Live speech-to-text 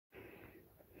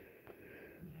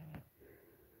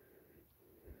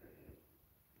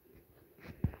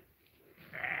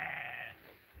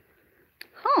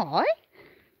Hi.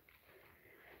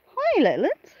 Hi, little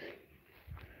ones.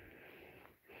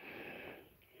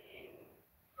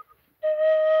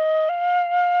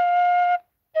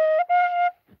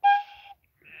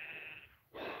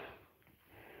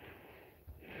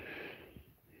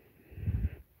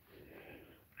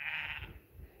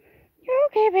 You're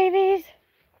okay, babies.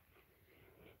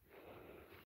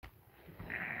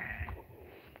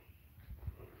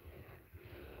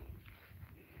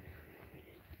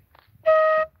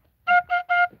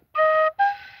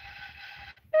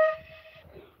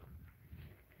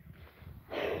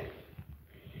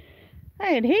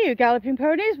 I can hear you galloping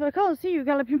ponies, but I can't see you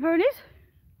galloping ponies.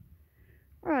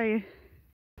 Where are you?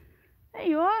 There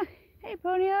you are. Hey,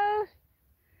 ponios.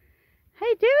 How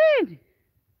you doing?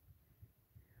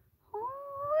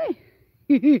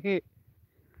 Hi.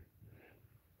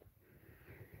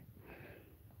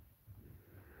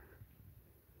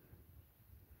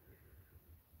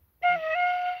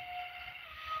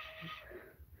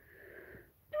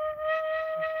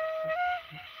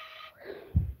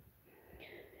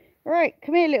 Right,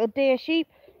 come here, little dear sheep.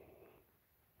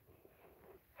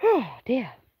 Oh,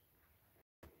 dear.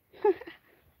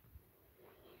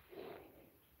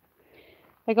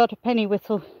 I got a penny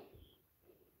whistle.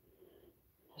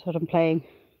 That's what I'm playing.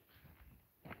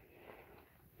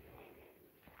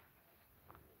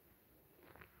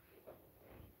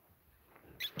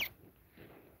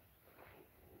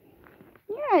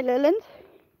 Yeah, Leland.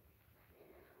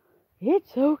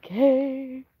 It's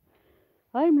okay.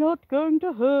 I'm not going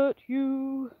to hurt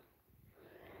you.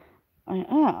 I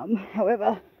am,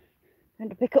 however, going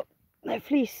to pick up my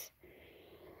fleece.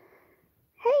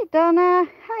 Hey, Donna.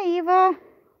 Hi, Eva.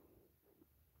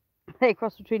 They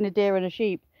cross between a deer and a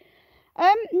sheep.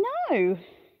 No.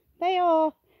 They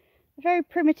are a very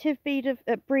primitive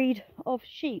breed of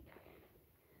sheep.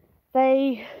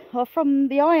 They are from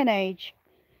the Iron Age.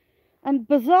 And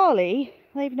bizarrely,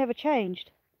 they've never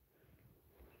changed.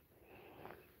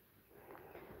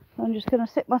 I'm just going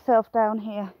to sit myself down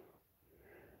here.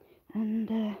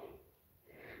 And,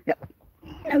 yep,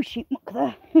 no sheep muck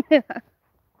there.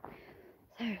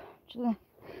 So, I'm just going to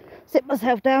sit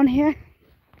myself down here.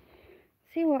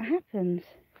 See what happens.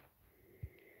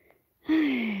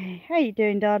 How you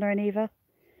doing, Dana and Eva?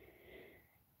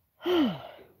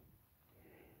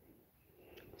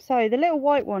 So, the little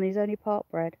white one is only part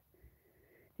bred.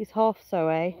 He's half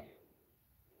Soay.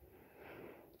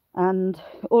 And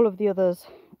all of the others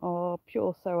are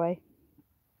pure Soay,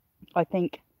 I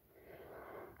think.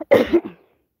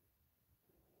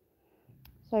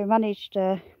 So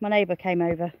my neighbour came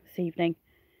over this evening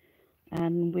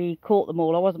and we caught them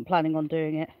all. I wasn't planning on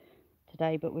doing it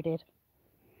today, but we did.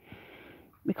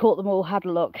 We caught them all, had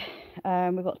a look.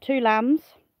 We've got 2 lambs,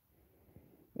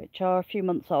 which are a few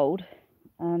months old,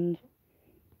 and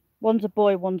one's a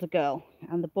boy, one's a girl.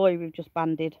 And the boy we've just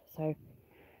banded, so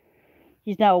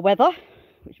he's now a wether,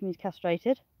 which means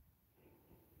castrated.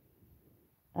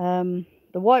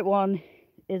 The white one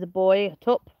is a boy, a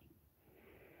tup.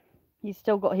 He's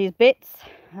still got his bits.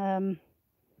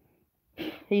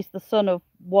 He's the son of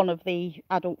one of the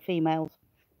adult females,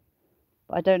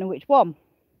 but I don't know which one.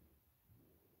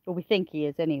 Or we think he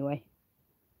is anyway.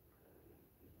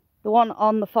 The one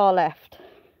on the far left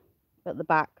at the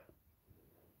back,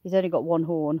 he's only got 1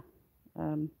 horn.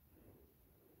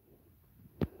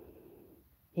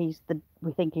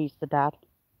 We think he's the dad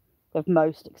of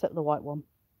most, except the white one.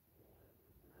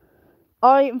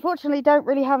 I unfortunately don't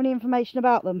really have any information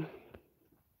about them,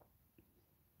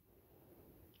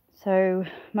 so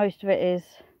most of it is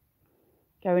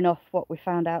going off what we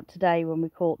found out today when we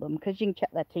caught them, because you can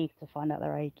check their teeth to find out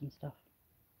their age and stuff.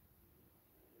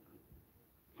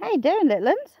 How you doing, little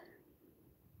ones?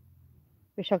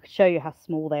 Wish I could show you how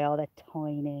small they are. They're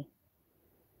tiny.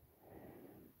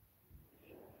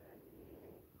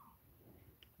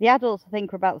 The adults, I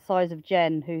think, are about the size of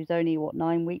Jen, who's only, what,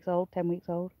 9 weeks old, 10 weeks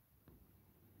old.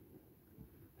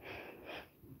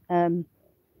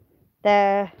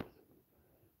 They're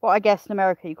what I guess in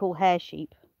America you call hair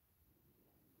sheep.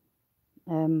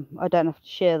 I don't have to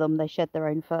shear them, they shed their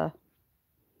own fur.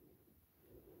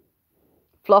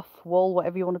 Fluff, wool,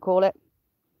 whatever you want to call it.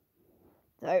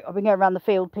 So I've been going around the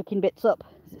field picking bits up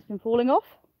as it's been falling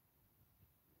off.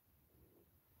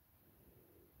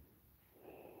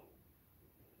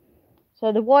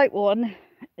 So the white one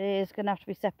is going to have to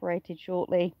be separated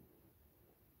shortly,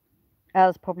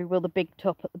 as probably will the big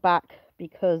tup at the back,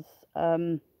 because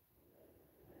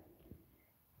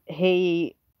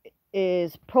he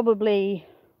is probably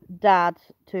dad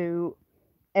to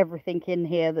everything in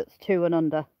here that's 2 and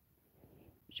under,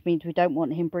 which means we don't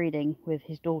want him breeding with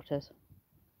his daughters.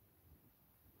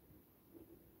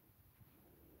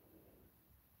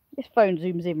 This phone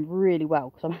zooms in really well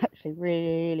because I'm actually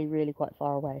really quite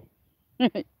far away.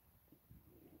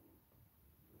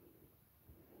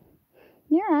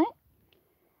 You're right.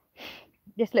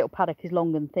 This little paddock is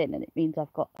long and thin, and it means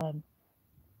I've got a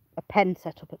pen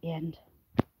set up at the end.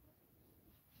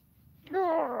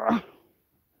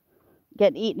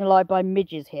 Getting eaten alive by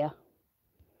midges here.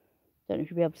 Don't know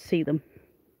if you'll be able to see them.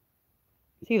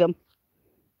 See them?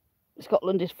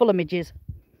 Scotland is full of midges.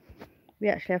 We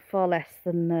actually have far less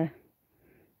than the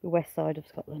west side of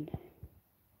Scotland.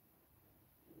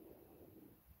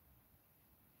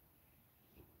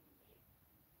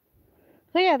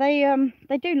 So yeah,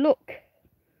 they do look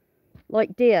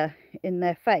like deer in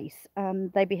their face,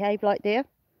 and they behave like deer.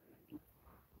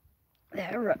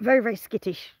 They're very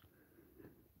skittish.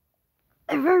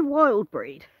 They're a very wild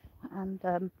breed,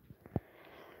 and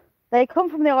they come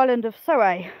from the island of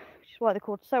Soay, which is why they're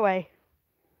called Soay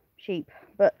sheep.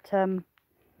 But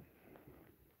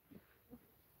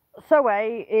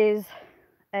Soay is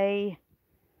a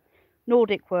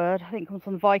Nordic word, I think it comes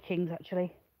from the Vikings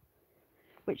actually,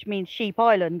 which means sheep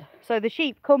island. So the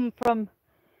sheep come from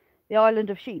the island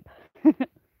of sheep.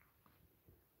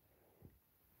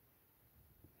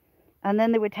 And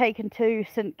then they were taken to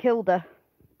St Kilda,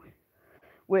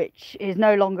 which is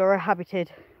no longer a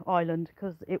habited island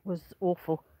because it was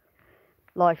awful.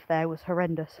 Life there was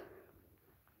horrendous.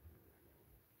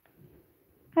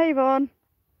 Hey Vaughn.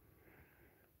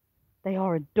 They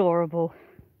are adorable.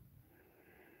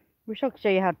 Wish I could show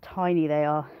you how tiny they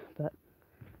are, but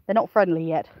they're not friendly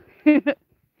yet. Give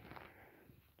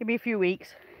me a few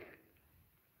weeks.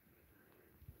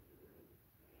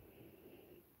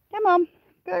 Come on,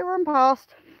 go run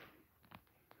past.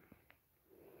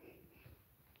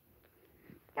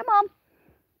 Come on.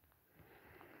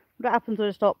 What happens when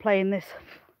I start playing this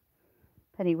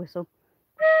penny whistle?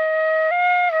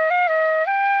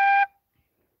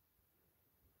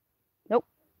 Nope.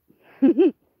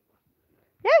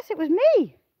 Yes, it was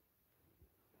me.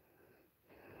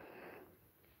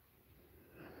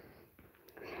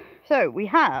 So we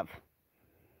have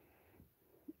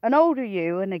an older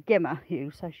ewe and a gimmer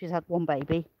ewe, so she's had one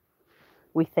baby,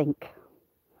 we think.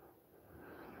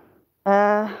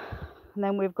 And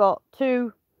then we've got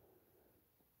two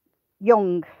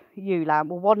young ewe lamb,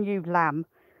 well, one ewe lamb,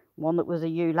 one that was a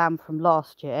ewe lamb from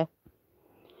last year,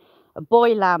 a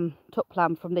boy lamb, tup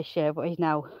lamb from this year, but he's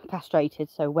now castrated,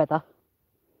 so weather,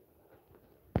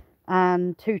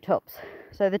 and two tups.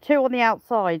 So the two on the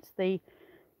outsides, the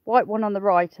white one on the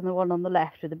right and the one on the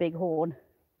left with the big horn,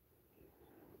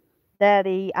 they're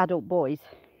the adult boys.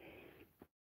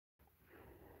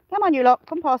 Come on, you lot,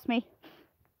 come past me.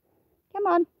 Come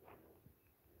on.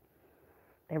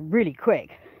 They're really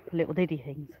quick, little diddy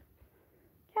things.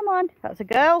 Come on, that's a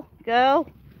girl,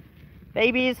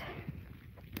 babies.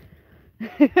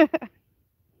 But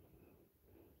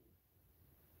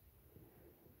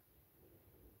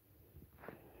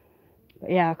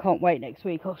yeah, I can't wait next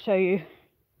week. I'll show you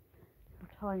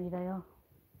how tiny they are.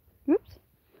 Oops.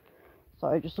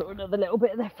 Sorry, I just saw another little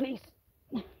bit of their fleece.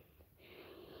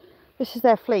 This is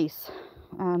their fleece,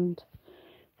 and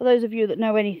for those of you that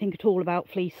know anything at all about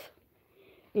fleece,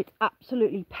 it's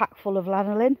absolutely packed full of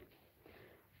lanolin.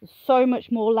 There's so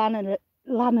much more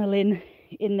lanolin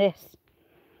in this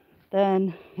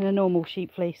than in a normal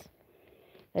sheep fleece,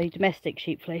 a domestic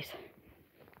sheep fleece.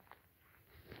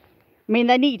 I mean,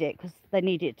 they need it because they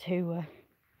need it to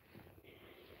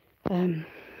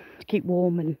keep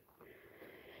warm and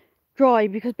dry,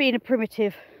 because being a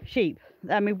primitive sheep,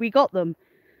 I mean, we got them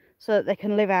so that they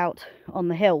can live out on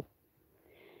the hill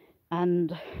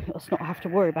and us not have to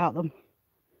worry about them.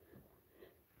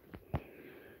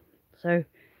 So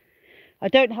I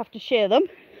don't have to shear them,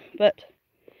 but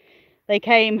they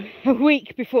came a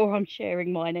week before I'm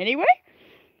shearing mine anyway.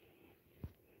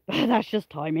 But that's just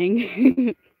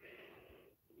timing.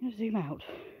 I'll zoom out.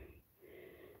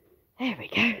 There we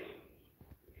go.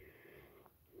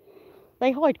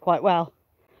 They hide quite well.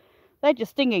 They're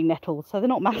just stinging nettles, so they're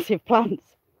not massive plants.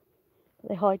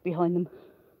 They hide behind them.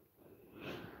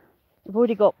 I've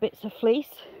already got bits of fleece.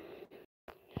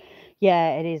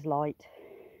 Yeah, it is light.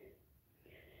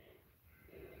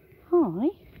 Hi.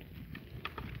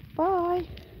 Bye.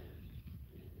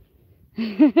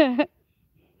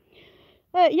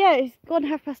 Yeah, it's gone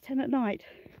 10:30 at night.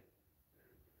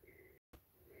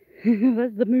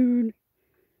 There's the moon.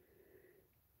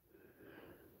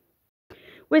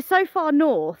 We're so far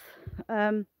north.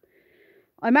 I'm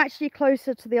actually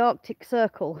closer to the Arctic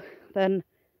Circle than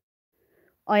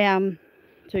I am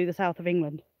to the south of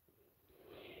England.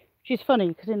 Which is funny,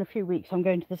 because in a few weeks I'm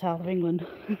going to the south of England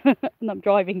and I'm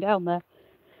driving down there.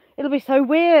 It'll be so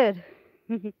weird.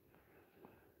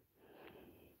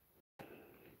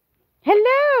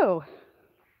 Hello!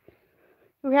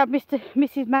 We have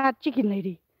Mrs. Mad Chicken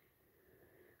Lady.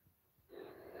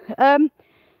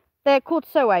 They're called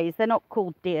soways. They're not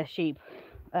called deer sheep.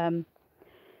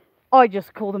 I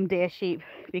just call them deer sheep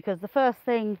because the first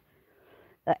thing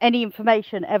that any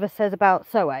information ever says about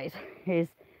soways is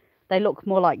they look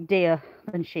more like deer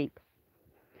than sheep.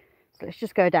 So let's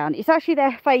just go down. It's actually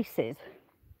their faces.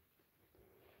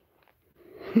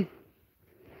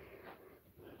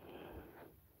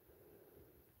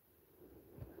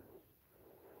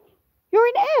 You're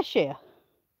in Ayrshire?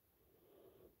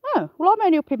 Oh, well, I'm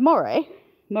only up in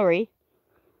Murray,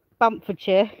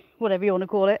 Bamfordshire, whatever you want to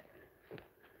call it.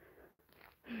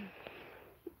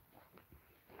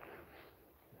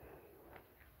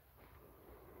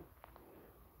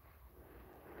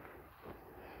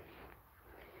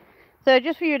 So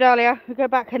just for you, Dahlia, we'll go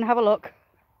back and have a look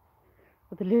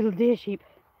with the little deer sheep.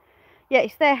 Yeah,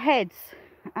 it's their heads,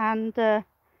 and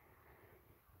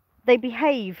they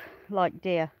behave like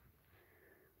deer.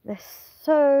 They're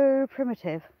so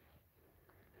primitive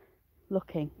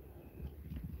looking.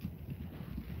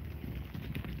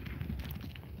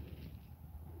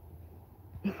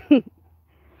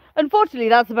 Unfortunately,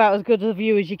 that's about as good a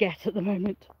view as you get at the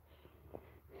moment.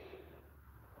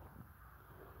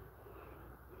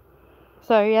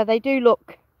 So yeah, they do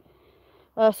look...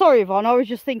 sorry, Yvonne, I was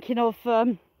just thinking of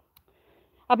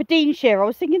Aberdeenshire. I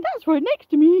was thinking, that's right next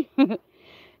to me.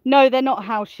 No, they're not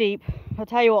house sheep. I'll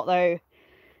tell you what though,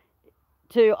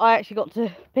 I actually got to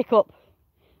pick up...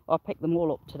 I picked them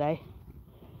all up today.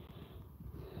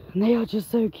 And they are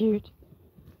just so cute.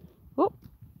 Whoop.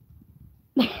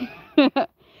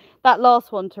 That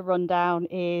last one to run down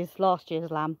is last year's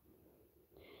lamb.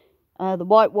 The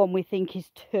white one we think is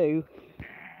 2.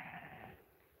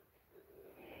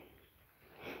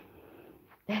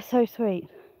 They're so sweet.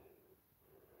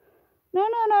 No,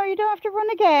 you don't have to run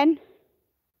again.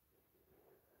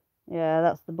 Yeah,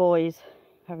 that's the boys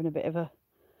having a bit of a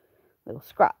little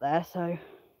scrap there. So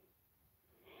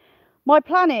my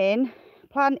plan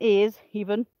is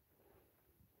even.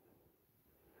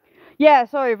 Yeah,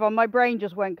 sorry, Yvonne, my brain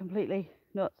just went completely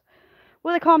nuts.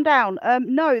 Will they calm down?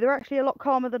 No, they're actually a lot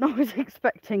calmer than I was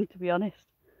expecting, to be honest,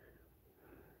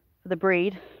 for the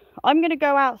breed. I'm going to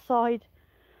go outside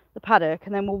the paddock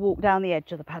and then we'll walk down the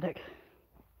edge of the paddock.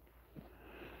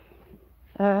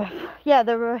 Yeah,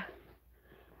 they're an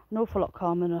awful lot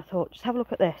calmer than I thought. Just have a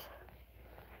look at this.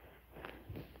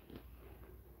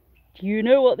 Do you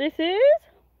know what this is?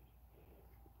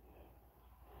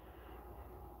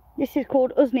 This is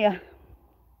called Usnea.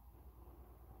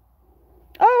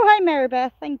 Oh, hi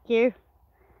Marybeth, thank you.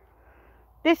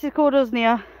 This is called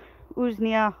Usnea.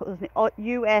 Usnea,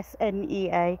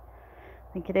 U-S-N-E-A, I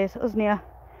think it is, Usnea.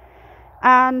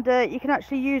 And you can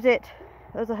actually use it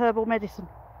as a herbal medicine.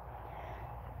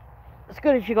 It's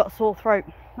good if you've got a sore throat,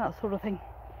 that sort of thing.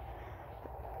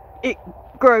 It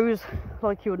grows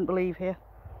like you wouldn't believe here.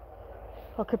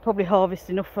 I could probably harvest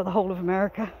enough for the whole of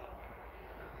America.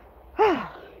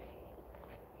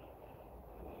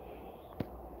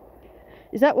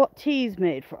 Is that what tea's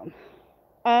made from?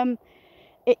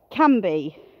 It can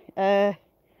be.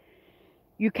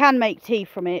 You can make tea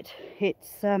from it.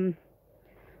 It's I'm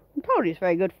told it's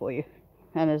very good for you,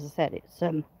 and as I said, it's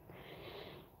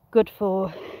good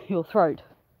for your throat.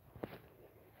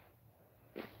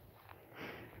 I'm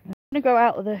gonna go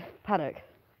out of the paddock,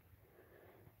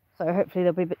 so hopefully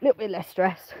there'll be a little bit less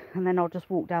stress, and then I'll just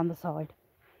walk down the side.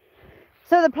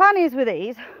 So the plan is with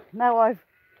these, now I've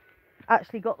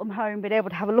actually got them home, been able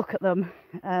to have a look at them,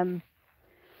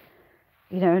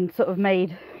 you know, and sort of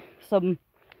made some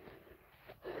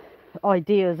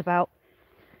ideas about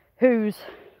who's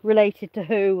related to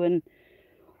who and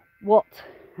what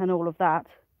and all of that.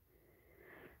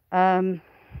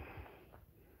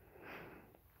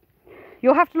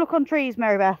 You'll have to look on trees,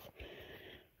 Marybeth.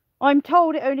 I'm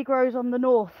told it only grows on the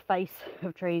north face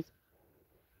of trees,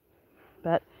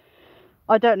 but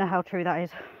I don't know how true that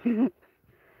is.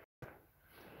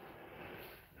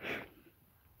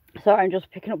 Sorry, I'm just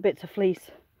picking up bits of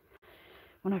fleece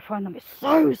when I find them. It's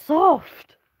so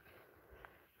soft.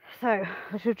 So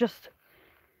I should just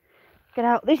get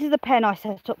out. This is the pen I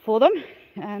set up for them,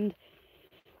 and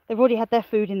they've already had their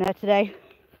food in there today.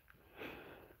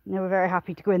 And they were very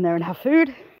happy to go in there and have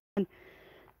food. And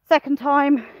second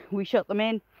time we shut them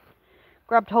in,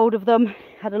 grabbed hold of them,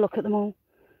 had a look at them all.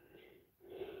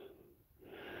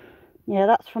 Yeah,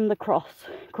 that's from the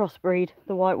crossbreed,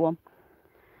 the white one.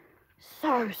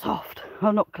 So soft.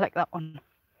 I'll not collect that one.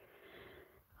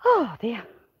 Oh dear.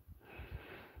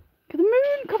 Look at the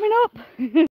moon coming up.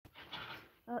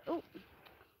 Oh,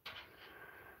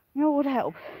 you know what would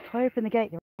help if I open the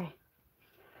gate the right way.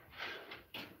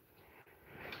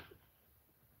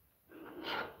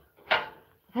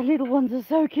 The little ones are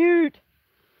so cute.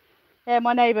 Yeah,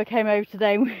 my neighbour came over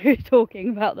today and we were talking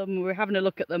about them. We were having a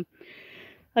look at them.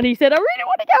 And he said, I really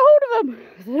want to get hold of them.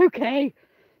 I said, okay,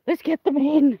 let's get them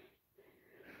in.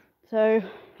 So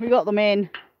we got them in.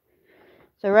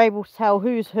 So we're able to tell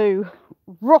who's who,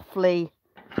 roughly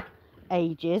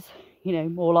ages. You know,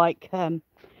 more like, you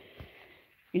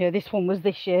know, this one was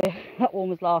this year, that one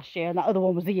was last year, and that other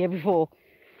one was the year before.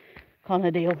 Kind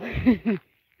of deal.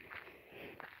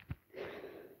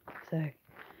 So,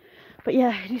 but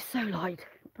yeah, it is so light.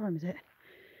 What time is it?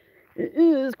 It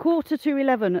is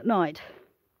 11:45 at night.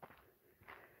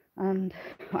 And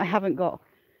I haven't got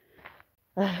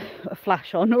a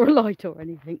flash on or a light or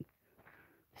anything.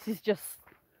 This is just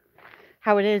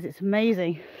how it is. It's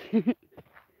amazing.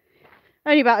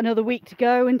 Only about another week to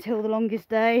go until the longest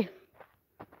day.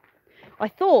 I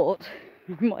thought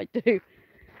we might do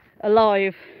a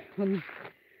live on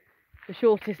the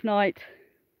shortest night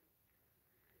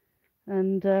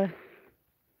and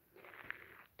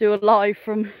do a live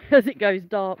from as it goes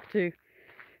dark to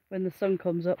when the sun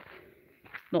comes up.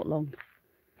 Not long.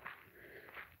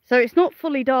 So it's not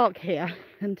fully dark here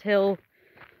until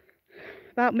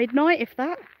about midnight, if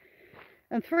that.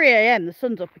 And 3 AM the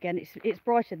sun's up again. It's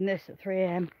brighter than this at 3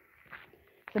 AM.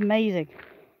 It's amazing.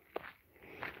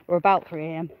 Or about 3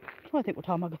 AM. I'm trying to think what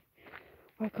time I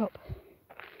woke up.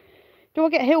 Do I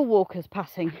get hill walkers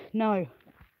passing? No.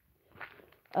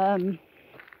 Well,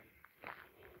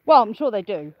 I'm sure they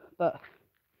do, but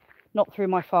not through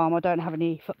my farm. I don't have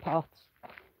any footpaths.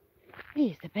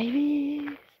 Here's the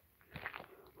babies.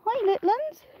 Hi, little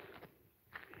ones.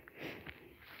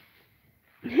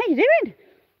 How you doing?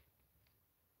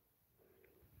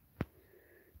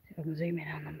 See if I can zoom in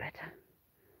on them better.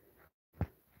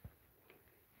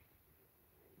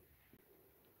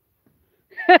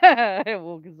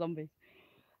 Walking zombies.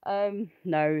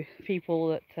 No, people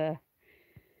that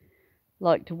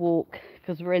like to walk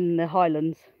because we're in the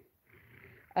Highlands.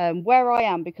 Where I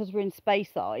am, because we're in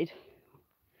Speyside,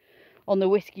 on the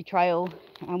Whiskey Trail,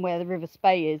 and where the River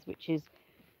Spey is, which is,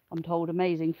 I'm told,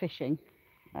 amazing fishing.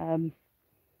 See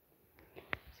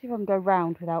if I can go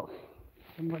round without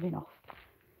them running off.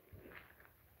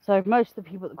 So most of the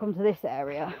people that come to this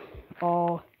area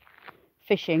are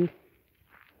fishing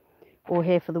or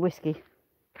here for the whiskey.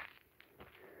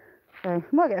 So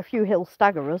we might get a few hill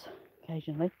staggerers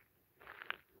occasionally.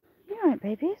 You alright,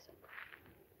 babies?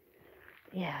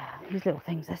 Yeah, these little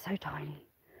things, they're so tiny.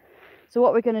 So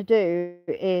what we're going to do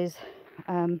is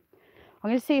I'm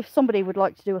going to see if somebody would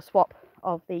like to do a swap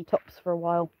of the tops for a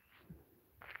while.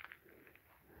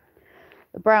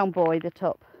 The brown boy, the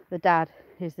top, the dad,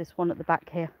 is this one at the back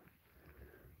here.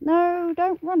 No,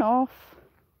 don't run off.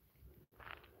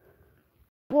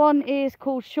 One is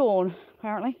called Sean,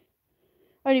 apparently.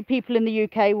 Only people in the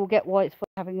UK will get why it's for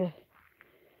having a...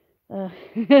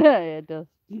 yeah, it does.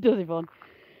 It does, Yvonne.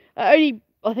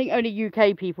 I think only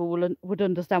UK people would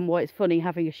understand why it's funny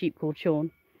having a sheep called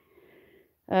Sean.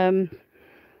 From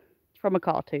a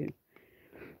cartoon.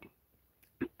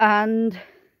 And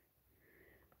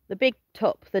the big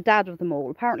top, the dad of them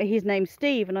all, apparently his name's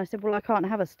Steve. And I said, well, I can't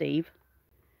have a Steve.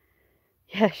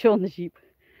 Yeah, Sean the sheep.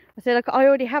 I said, I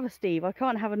already have a Steve. I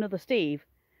can't have another Steve.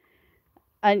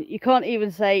 And you can't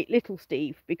even say little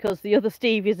Steve, because the other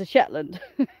Steve is a Shetland.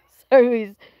 So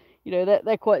he's, you know,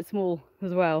 they're quite small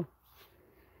as well.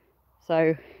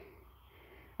 So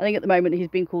I think at the moment he's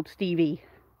been called Stevie,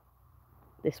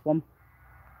 this one.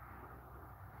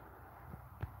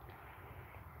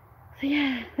 So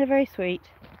yeah, they're very sweet.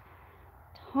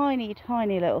 Tiny,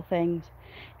 tiny little things.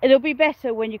 It'll be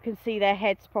better when you can see their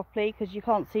heads properly, because you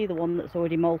can't see the one that's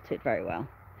already molted very well.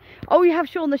 Oh, you have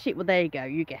Sean the sheep. Well, there you go.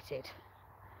 You get it.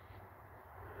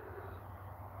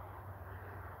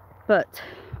 But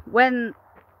when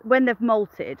they've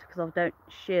molted, because I don't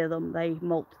shear them, they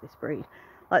molt this breed,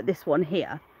 like this one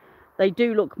here, they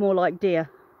do look more like deer.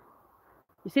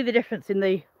 You see the difference in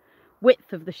the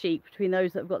width of the sheep between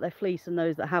those that have got their fleece and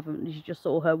those that haven't. You just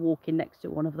saw her walking next to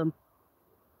one of them,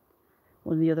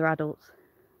 one of the other adults.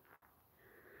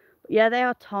 But yeah, they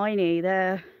are tiny.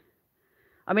 I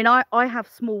mean, I have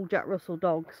small Jack Russell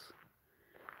dogs,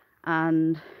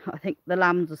 and I think the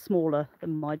lambs are smaller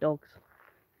than my dogs.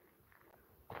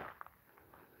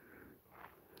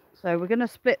 So we're going to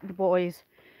split the boys.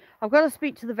 I've got to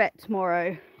speak to the vet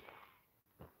tomorrow.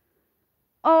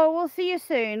 Oh, we'll see you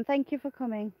soon. Thank you for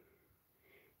coming.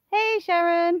 Hey,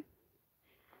 Sharon.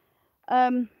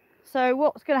 So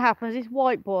what's going to happen is this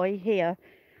white boy here,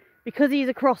 because he's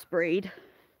a crossbreed,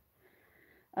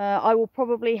 I will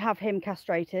probably have him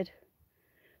castrated.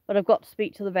 But I've got to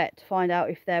speak to the vet to find out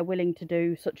if they're willing to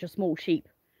do such a small sheep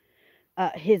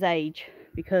at his age,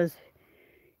 because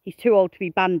He's too old to be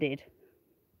banded.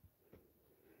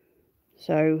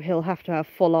 So he'll have to have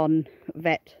full-on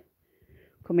vet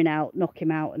coming out, knock him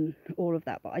out and all of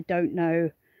that. But I don't know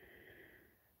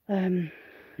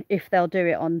if they'll do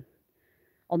it on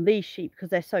these sheep because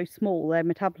they're so small. Their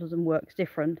metabolism works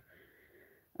different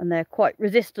and they're quite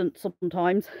resistant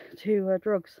sometimes to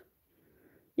drugs.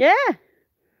 Yeah,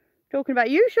 talking about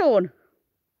you, Sean.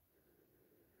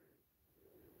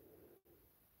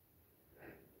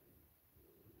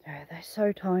 They're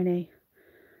so tiny.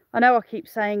 I know I keep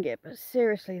saying it, but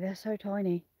seriously, they're so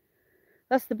tiny.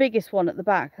 That's the biggest one at the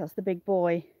back. That's the big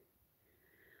boy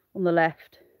on the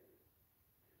left.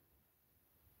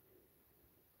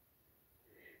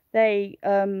 They,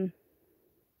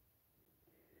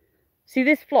 see,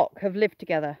 this flock have lived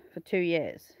together for 2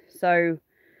 years. So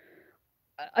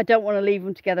I don't want to leave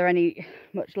them together any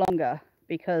much longer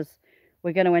because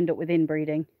we're going to end up with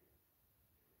inbreeding.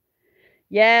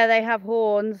 Yeah, they have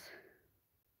horns.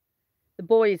 The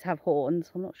boys have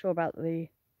horns. I'm not sure about the...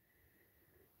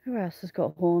 Who else has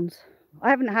got horns? I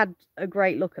haven't had a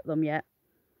great look at them yet.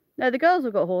 No, the girls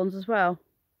have got horns as well.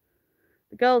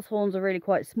 The girls' horns are really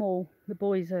quite small. The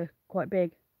boys are quite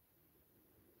big.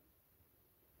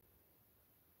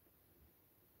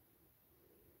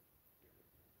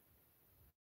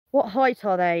 What height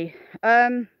are they?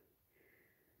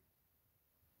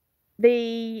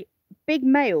 The big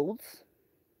males,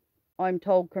 I'm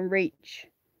told, can reach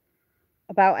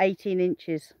about 18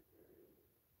 inches.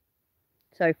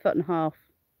 So 1.5 feet.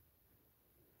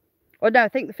 Or no, I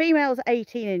think the female's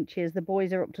 18 inches. The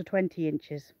boys are up to 20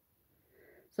 inches.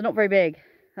 So not very big.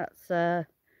 That's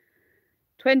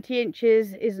 20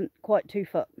 inches isn't quite 2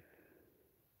 foot.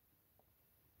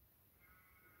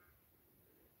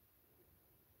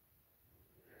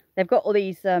 They've got all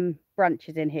these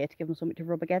branches in here to give them something to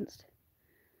rub against.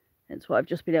 That's why I've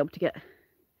just been able to get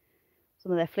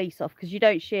some of their fleece off, because you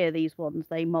don't shear these ones,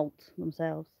 they molt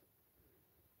themselves.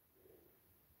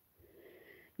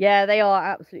 Yeah, they are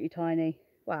absolutely tiny.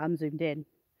 Well, I'm zoomed in.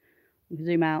 You can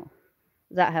zoom out.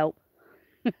 Does that help?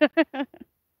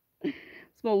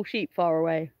 Small sheep far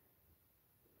away.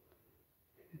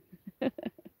 But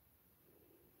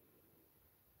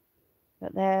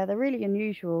they're really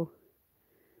unusual.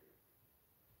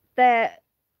 They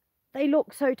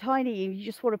look so tiny and you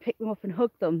just want to pick them up and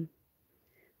hug them.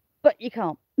 But you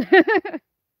can't. The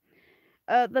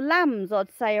lambs,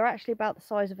 I'd say, are actually about the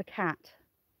size of a cat.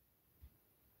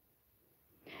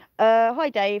 Hi,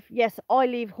 Dave. Yes, I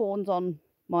leave horns on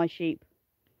my sheep.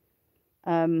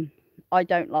 I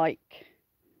don't like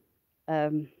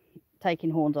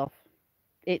taking horns off.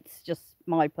 It's just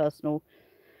my personal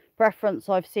preference.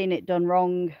 I've seen it done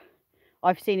wrong.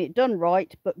 I've seen it done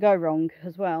right, but go wrong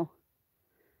as well.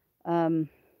 And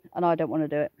I don't want to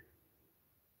do it.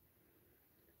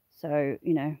 So,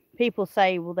 you know, people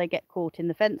say, will they get caught in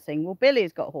the fencing? Well,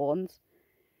 Billy's got horns.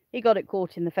 He got it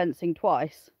caught in the fencing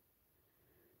twice.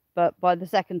 But by the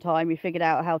second time, he figured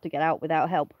out how to get out without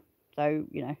help. So,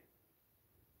 you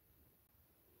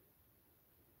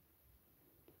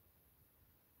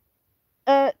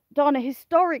know. Donna,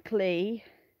 historically,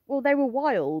 well, they were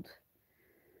wild.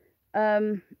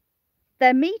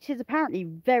 Their meat is apparently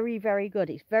very, very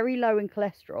good. It's very low in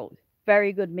cholesterol.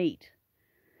 Very good meat.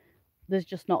 There's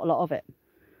just not a lot of it.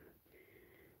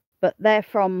 But they're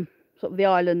from sort of the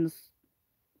islands,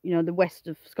 you know, the west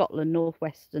of Scotland,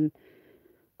 northwest and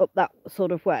up that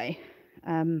sort of way.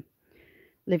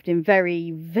 Lived in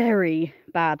very, very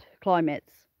bad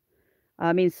climates.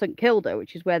 I mean, St Kilda,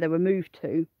 which is where they were moved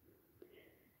to,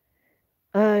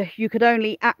 you could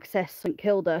only access St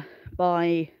Kilda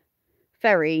by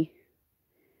ferry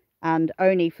and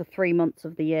only for 3 months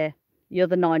of the year. The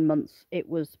other 9 months it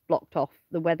was blocked off.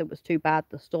 The weather was too bad,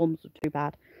 the storms were too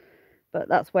bad. But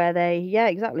that's where they, yeah,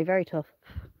 exactly, very tough.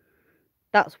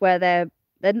 That's where they're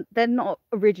not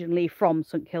originally from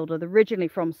St Kilda. They're originally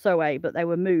from Soay, but they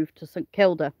were moved to St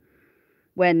Kilda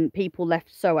when people left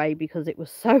Soay because it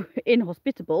was so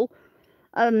inhospitable.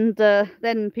 And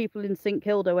then people in St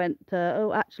Kilda went,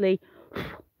 oh, actually,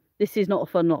 this is not a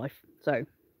fun life. So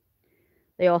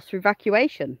they asked for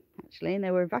evacuation, actually, and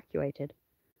they were evacuated.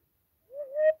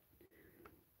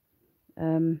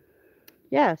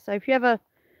 Yeah, so if you ever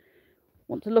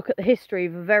want to look at the history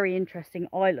of a very interesting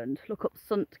island, look up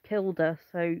St Kilda.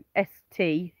 So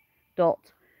St.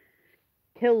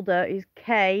 Kilda is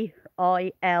Kilda.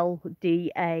 I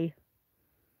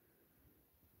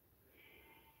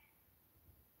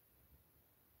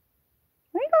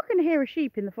think I can hear a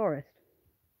sheep in the forest.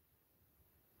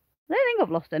 I don't think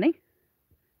I've lost any.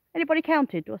 Anybody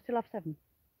counted? Do I still have 7?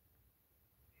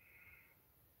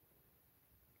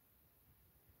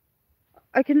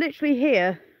 I can literally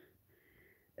hear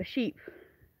a sheep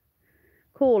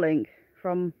calling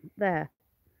from there,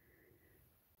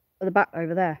 at the back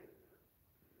over there.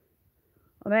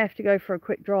 I may have to go for a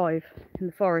quick drive in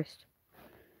the forest.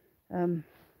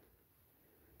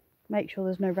 Make sure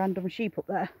there's no random sheep up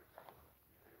there.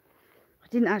 I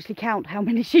didn't actually count how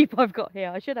many sheep I've got here.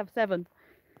 I should have 7.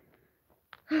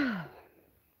 How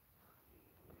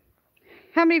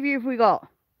many of you have we got?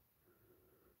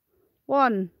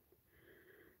 1,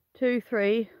 2,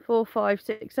 3, 4, 5,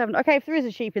 6, 7. Okay, if there is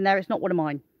a sheep in there, it's not one of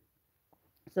mine.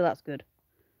 So that's good.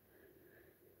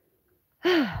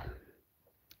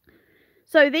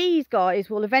 So these guys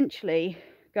will eventually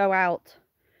go out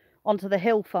onto the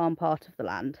hill farm part of the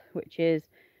land, which is,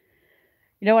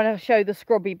 you know, when I show the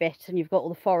scrubby bit and you've got all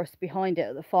the forest behind it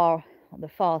at the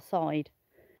far side,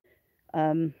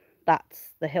 that's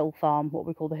the hill farm, what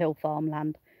we call the hill farm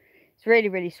land. It's really,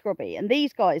 really scrubby. And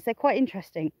these guys, they're quite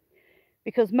interesting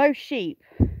because most sheep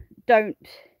don't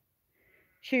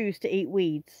choose to eat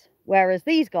weeds, whereas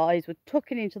these guys were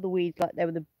tucking into the weeds like they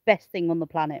were the best thing on the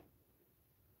planet.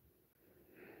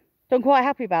 So I'm quite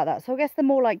happy about that. So I guess they're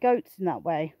more like goats in that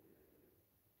way.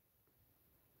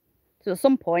 So at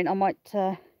some point I might,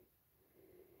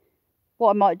 what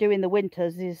I might do in the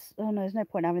winters is, oh no, there's no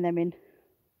point having them in.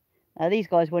 These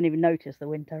guys won't even notice the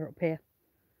winter up here.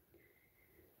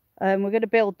 We're going to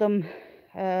build them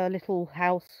a little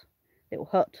house, little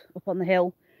hut up on the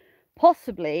hill,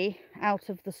 possibly out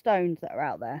of the stones that are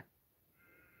out there.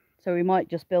 So we might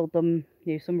just build them,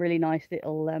 you know, some really nice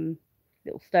little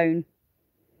stone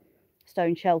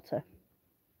shelter,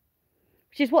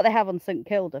 which is what they have on St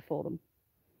Kilda for them.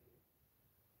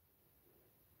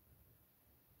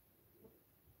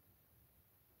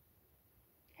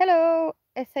 Hello,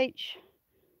 SH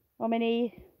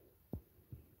Romini.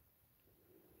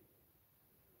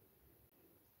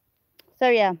 So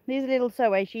yeah, these are little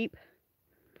Soay sheep.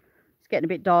 It's getting a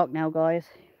bit dark now, guys.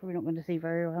 Probably not going to see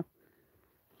very well.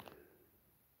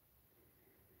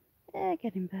 They're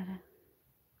getting better.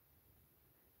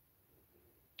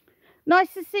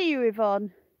 Nice to see you,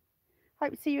 Yvonne.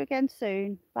 Hope to see you again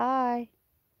soon. Bye.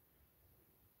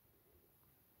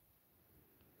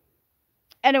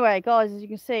 Anyway, guys, as you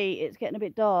can see, it's getting a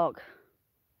bit dark.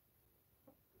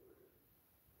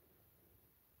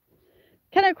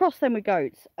 Can I cross them with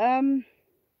goats? In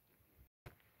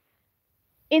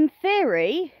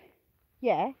theory,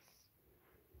 yes.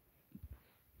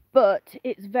 But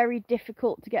it's very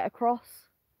difficult to get across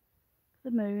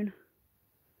the moon.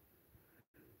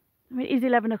 I mean, it is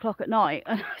 11 o'clock at night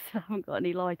and I still haven't got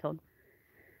any light on.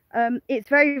 It's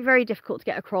very, very difficult to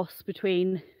get across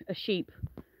between a sheep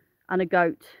and a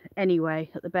goat anyway,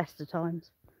 at the best of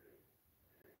times.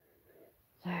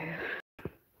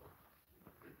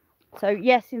 So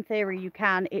yes, in theory you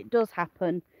can. It does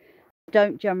happen.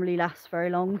 Don't generally last very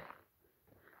long.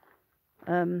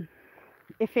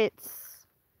 If it's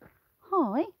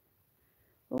hi,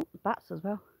 oh, bats as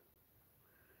well.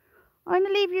 I'm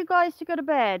gonna leave you guys to go to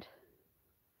bed.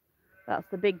 That's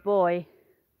the big boy,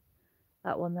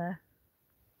 that one there.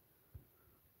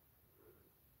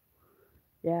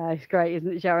 Yeah, it's great,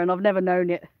 isn't it, Sharon? I've never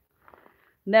known it.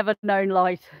 Never known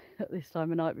light at this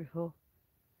time of night before.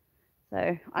 So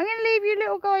I'm gonna leave you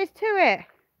little guys to it.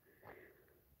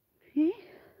 Yeah.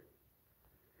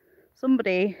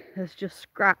 Somebody has just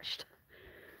scratched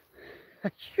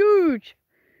a huge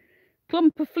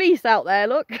clump of fleece out there,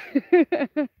 look.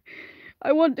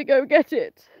 I want to go get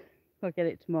it. I'll get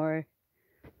it tomorrow.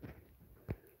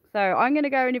 So I'm going to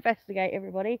go and investigate,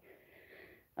 everybody,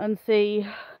 and see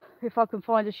if I can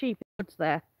find a sheep in the woods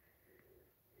there.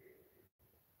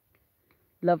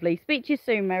 Lovely. Speak to you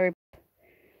soon, Mary.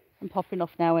 I'm popping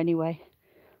off now anyway.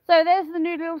 So there's the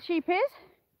new little sheep is.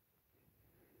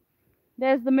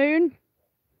 There's the moon.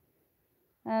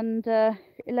 And 11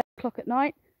 o'clock at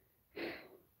night.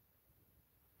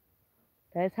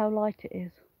 There's how light it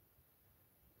is.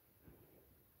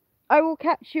 I will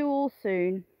catch you all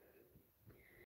soon.